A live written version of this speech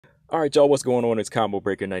All right, y'all, what's going on? It's Combo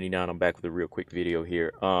Breaker 99. I'm back with a real quick video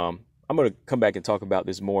here. I'm gonna come back and talk about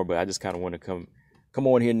this more, but I just kind of want to come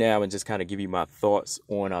on here now and just kind of give you my thoughts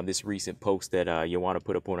on this recent post that Joanna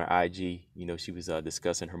put up on her IG. You know, she was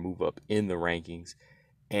discussing her move up in the rankings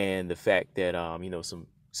and the fact that you know,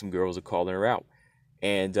 some girls are calling her out.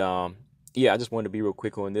 And yeah, I just wanted to be real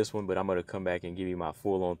quick on this one, but I'm gonna come back and give you my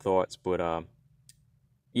full-on thoughts. But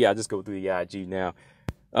yeah, I'll just go through the IG now.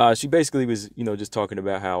 She basically was, you know, just talking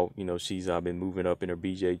about how, you know, she's been moving up in her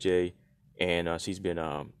BJJ, and she's been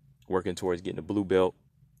working towards getting a blue belt.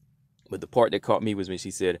 But the part that caught me was when she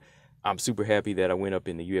said, "I'm super happy that I went up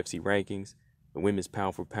in the UFC rankings, the women's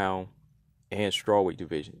pound for pound, and strawweight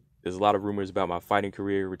division. There's a lot of rumors about my fighting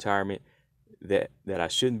career, retirement, that I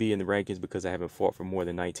shouldn't be in the rankings because I haven't fought for more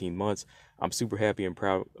than 19 months. I'm super happy and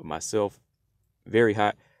proud of myself, very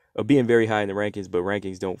high, of being very high in the rankings, but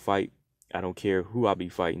rankings don't fight. I don't care who I'll be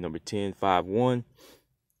fighting. Number 10, 5-1.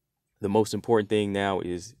 The most important thing now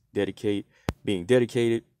is being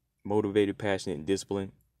dedicated, motivated, passionate, and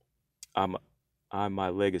disciplined. My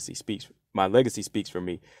legacy speaks for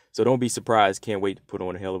me. So don't be surprised. Can't wait to put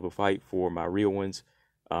on a hell of a fight for my real ones.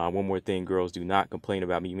 One more thing, girls, do not complain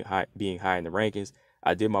about me being high in the rankings.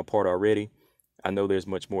 I did my part already. I know there's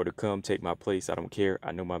much more to come. Take my place. I don't care.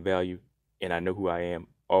 I know my value, and I know who I am.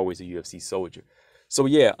 Always a UFC soldier." So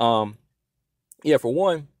yeah, yeah, for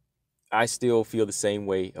one, I still feel the same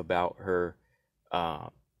way about her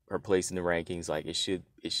her place in the rankings. Like it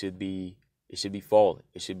should be falling.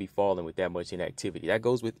 It should be falling with that much inactivity. That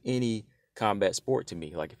goes with any combat sport to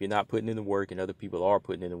me. Like if you're not putting in the work and other people are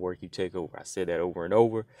putting in the work, you take over. I said that over and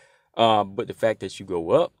over. But the fact that you go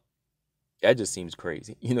up, that just seems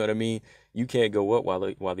crazy. You know what I mean? You can't go up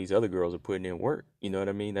while these other girls are putting in work. You know what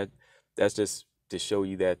I mean? That's just to show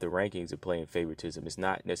you that the rankings are playing favoritism. It's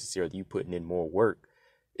not necessarily you putting in more work.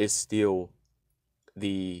 It's still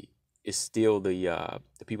the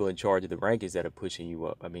people in charge of the rankings that are pushing you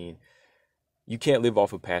up. I mean, you can't live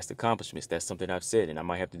off of past accomplishments. That's something I've said, and I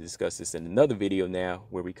might have to discuss this in another video now,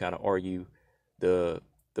 where we kind of argue the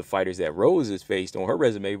fighters that Rose has faced on her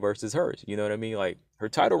resume versus hers. You know what I mean? Like her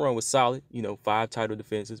title run was solid. You know, 5 title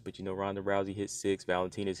defenses, but you know Ronda Rousey hit 6,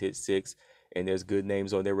 Valentina's hit 6, and there's good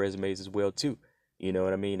names on their resumes as well too. You know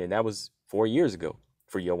what I mean? And that was 4 years ago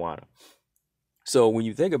for Joanna. So when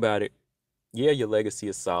you think about it, yeah, your legacy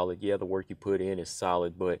is solid. Yeah, the work you put in is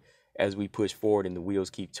solid. But as we push forward and the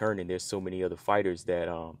wheels keep turning, there's so many other fighters that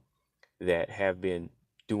have been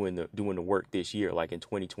doing the work this year. Like in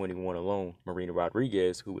 2021 alone, Marina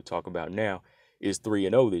Rodriguez, who we'll talk about now, is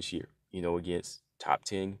 3-0 this year. You know, against top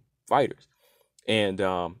 10 fighters. And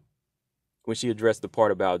when she addressed the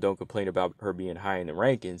part about don't complain about her being high in the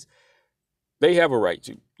rankings, they have a right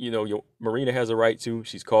to. You know, Marina has a right to.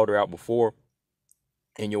 She's called her out before,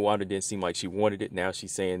 and Joanna didn't seem like she wanted it. Now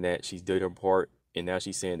she's saying that she's did her part, and now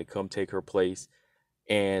she's saying to come take her place.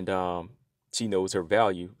 And she knows her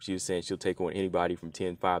value. She was saying she'll take on anybody from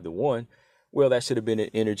 10, 5-1. Well, that should have been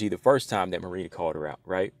an energy the first time that Marina called her out,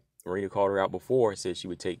 right? Marina called her out before and said she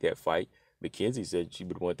would take that fight. Mackenzie said she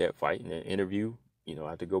would want that fight in an interview. You know,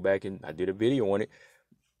 I have to go back and I did a video on it.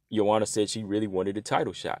 Joanna said she really wanted a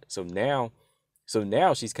title shot. So now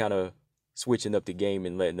she's kind of switching up the game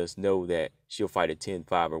and letting us know that she'll fight a 10,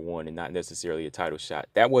 5, or 1 and not necessarily a title shot.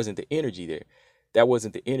 That wasn't the energy there. That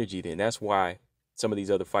wasn't the energy then. That's why some of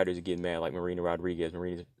these other fighters are getting mad, like Marina Rodriguez.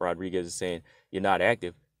 Marina Rodriguez is saying, you're not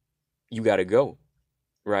active. You got to go,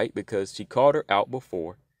 right? Because she called her out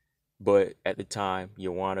before, but at the time,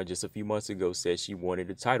 Joanna just a few months ago said she wanted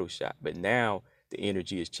a title shot. But now the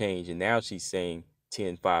energy has changed, and now she's saying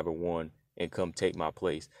 10, 5, or 1 and come take my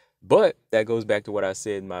place. But that goes back to what I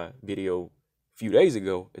said in my video a few days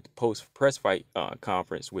ago at the post-press fight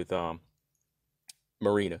conference with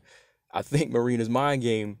Marina. I think Marina's mind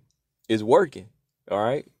game is working, all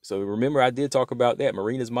right? So remember, I did talk about that.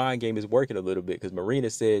 Marina's mind game is working a little bit because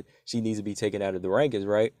Marina said she needs to be taken out of the rankings,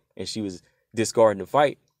 right? And she was discarding the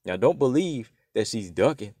fight. Now, don't believe that she's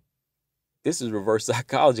ducking. This is reverse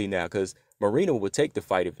psychology now because Marina will take the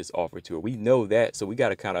fight if it's offered to her. We know that, so we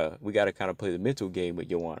gotta kind of play the mental game with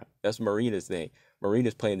Joanna. That's Marina's thing.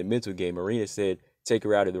 Marina's playing the mental game. Marina said, take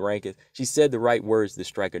her out of the rankings. She said the right words to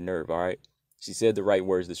strike a nerve, all right? She said the right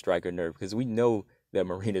words to strike her nerve because we know that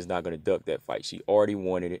Marina's not going to duck that fight. She already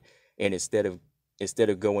wanted it, and instead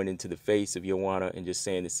of going into the face of Joanna and just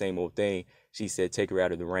saying the same old thing, she said take her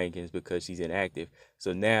out of the rankings because she's inactive.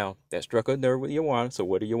 So now that struck a nerve with Joanna. So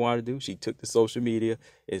what did Joanna do? She took to social media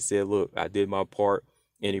and said, look, I did my part.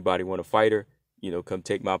 Anybody want to fight her? You know, come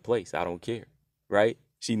take my place. I don't care, right?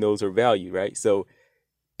 She knows her value, right? So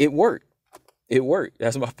it worked. It worked.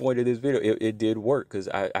 That's my point of this video. It did work because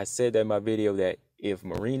I said that in my video that if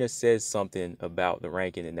Marina says something about the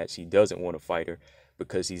ranking and that she doesn't want to fight her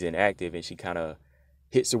because she's inactive, and she kind of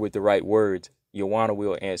hits her with the right words, Joanna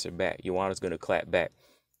will answer back. Joanna's going to clap back.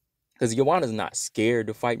 Because Joanna's not scared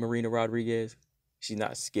to fight Marina Rodriguez. She's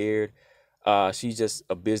not scared. She's just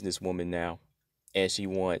a businesswoman now, and she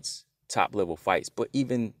wants top level fights. But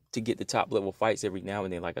even to get the top level fights every now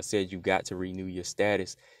and then, like I said, you got to renew your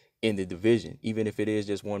status in the division, even if it is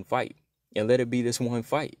just one fight. And let it be this one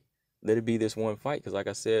fight. Let it be this one fight. Because like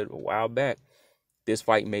I said a while back, this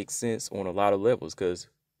fight makes sense on a lot of levels, because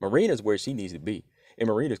Marina's where she needs to be. And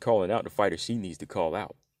Marina's calling out the fighter she needs to call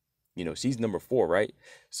out. You know, she's number 4, right?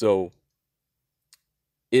 So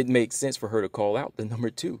it makes sense for her to call out the number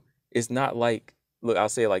 2. It's not like, look, I'll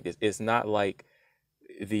say it like this. It's not like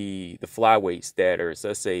the flyweights that are, so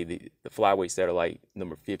let's say the flyweights that are like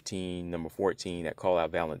number 15, number 14 that call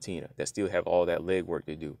out Valentina, that still have all that leg work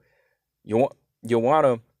to do.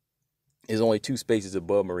 Joanna is only 2 spaces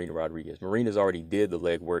above Marina Rodriguez. Marina's already did the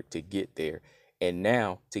leg work to get there. And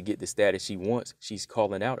now, to get the status she wants, she's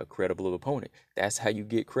calling out a credible opponent. That's how you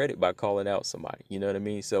get credit, by calling out somebody. You know what I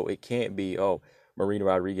mean? So it can't be, oh, Marina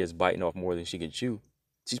Rodriguez biting off more than she can chew.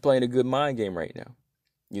 She's playing a good mind game right now.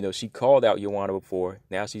 You know, she called out Joanna before.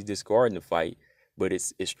 Now she's discarding the fight, but it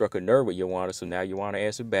struck a nerve with Joanna. So now Joanna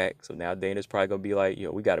answered back. So now Dana's probably going to be like,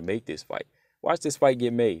 we got to make this fight. Watch this fight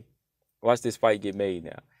get made. Watch this fight get made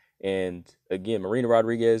now. And again, Marina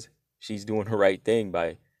Rodriguez, she's doing the right thing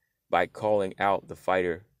by calling out the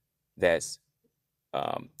fighter that's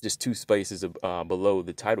just 2 spaces below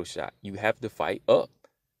the title shot. You have to fight up.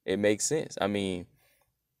 It makes sense. I mean,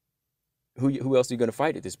 who else are you going to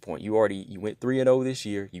fight at this point? You went 3-0 this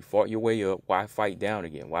year. You fought your way up. Why fight down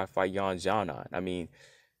again? Why fight Joanna Jędrzejczyk? I mean,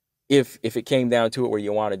 if it came down to it where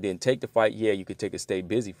Joanna didn't take the fight, yeah, you could take a stay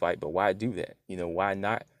busy fight, but why do that? You know, why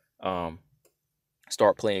not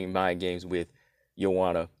start playing mind games with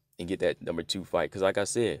Joanna and get that number 2 fight? Because like I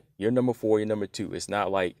said, you're number 4, you're number 2. It's not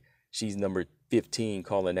like she's number 15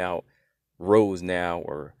 calling out Rose now,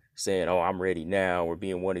 or saying, oh, I'm ready now, or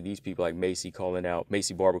being one of these people like Macy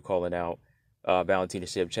Barber calling out Valentina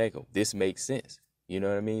Shevchenko. This makes sense. You know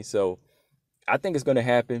what I mean? So I think it's going to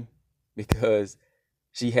happen, because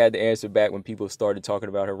she had to answer back when people started talking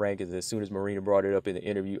about her rankings. As soon as Marina brought it up in the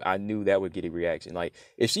interview, I knew that would get a reaction. Like,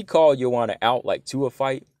 if she called Joanna out like to a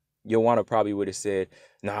fight, Joanna probably would have said,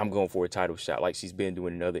 nah, I'm going for a title shot, like she's been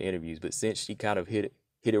doing in other interviews. But since she kind of hit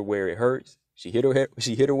her where it hurts, she hit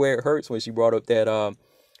her where it hurts when she brought up that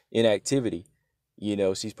inactivity. You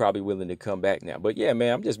know, she's probably willing to come back now. But yeah,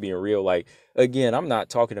 man, I'm just being real. Like, again, I'm not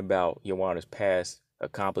talking about Joanna's past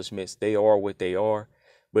accomplishments. They are what they are.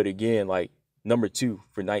 But again, like, number 2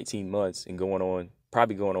 for 19 months and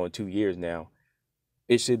probably going on 2 years now,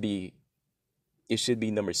 it should be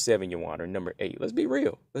number 7 Joanna, or number 8. Let's be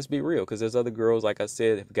real. Because there's other girls, like I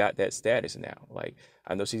said, have got that status now. Like,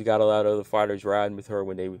 I know she's got a lot of other fighters riding with her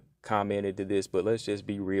when they commented to this, but let's just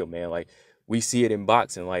be real, man. Like, we see it in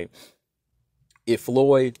boxing. Like, if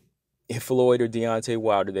Floyd or Deontay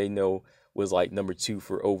Wilder, they know, was like number 2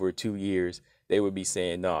 for over 2 years, they would be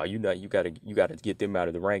saying, nah, you gotta get them out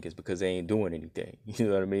of the rankings because they ain't doing anything. You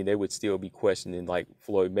know what I mean? They would still be questioning like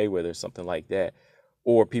Floyd Mayweather or something like that.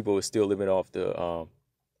 Or people are still living off the,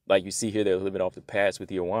 like you see here, they're living off the past with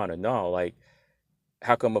Joanna. No, like,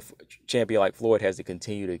 how come a champion like Floyd has to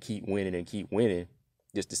continue to keep winning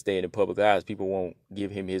just to stay in the public eyes? People won't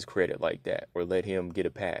give him his credit like that, or let him get a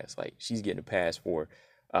pass. Like, she's getting a pass for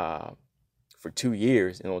 2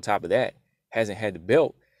 years, and on top of that, hasn't had the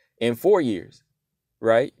belt in 4 years,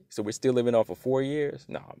 right? So we're still living off of 4 years.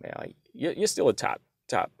 No, man, like, you're still a top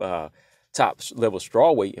level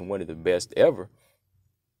strawweight and one of the best ever.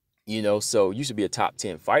 You know, so you should be a top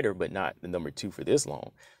 10 fighter, but not the number 2 for this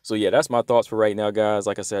long. So yeah, that's my thoughts for right now, guys.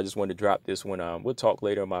 Like I said, I just wanted to drop this one. We'll talk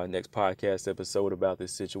later in my next podcast episode about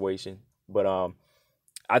this situation. But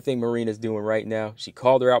I think Marina's doing right now. She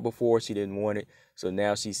called her out before. She didn't want it. So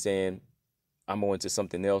now she's saying, I'm on to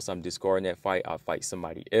something else. I'm discarding that fight. I'll fight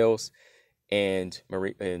somebody else. And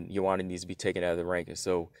Joanna needs to be taken out of the rankings.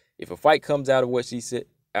 So if a fight comes out of what she said,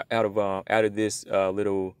 out of this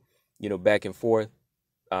little, back and forth,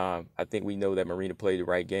 I think we know that Marina played the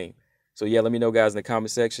right game. So yeah, let me know, guys, in the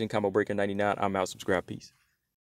comment section. Combo Breaker 99. I'm out. Subscribe. Peace.